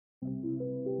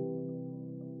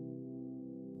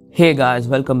Hey guys,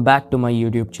 welcome back to my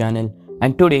YouTube channel,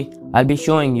 and today I'll be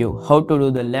showing you how to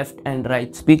do the left and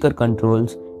right speaker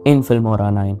controls in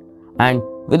Filmora 9. And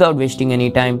without wasting any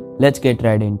time, let's get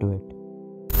right into it.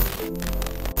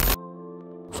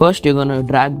 First you're gonna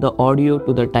drag the audio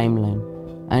to the timeline,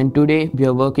 and today we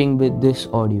are working with this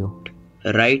audio.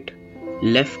 Right,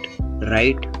 left,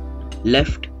 right,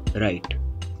 left, right.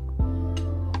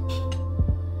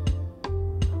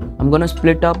 I'm gonna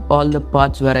split up all the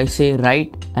parts where I say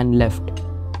right and left.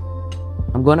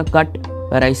 I'm gonna cut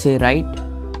where I say right,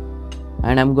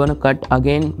 and I'm gonna cut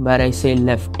again where I say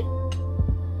left.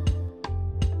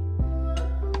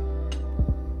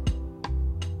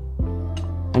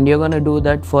 And you're gonna do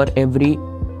that for every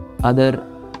other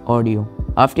audio.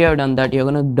 After you have done that, you're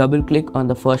gonna double click on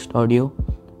the first audio,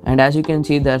 and as you can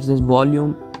see there's this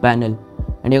volume panel,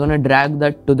 and you're gonna drag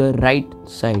that to the right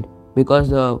side because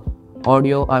the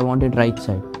audio I wanted right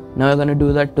side. Now you're gonna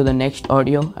do that to the next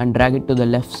audio and drag it to the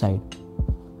left side,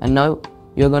 and now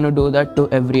you're gonna do that to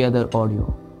every other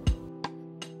audio.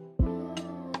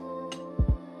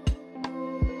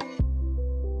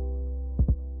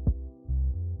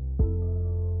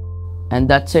 And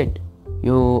that's it.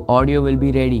 Your audio will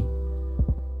be ready.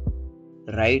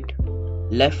 Right,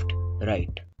 left,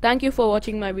 right. Thank you for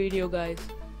watching my video, guys.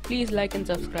 Please like and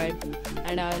subscribe,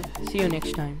 and I'll see you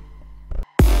next time.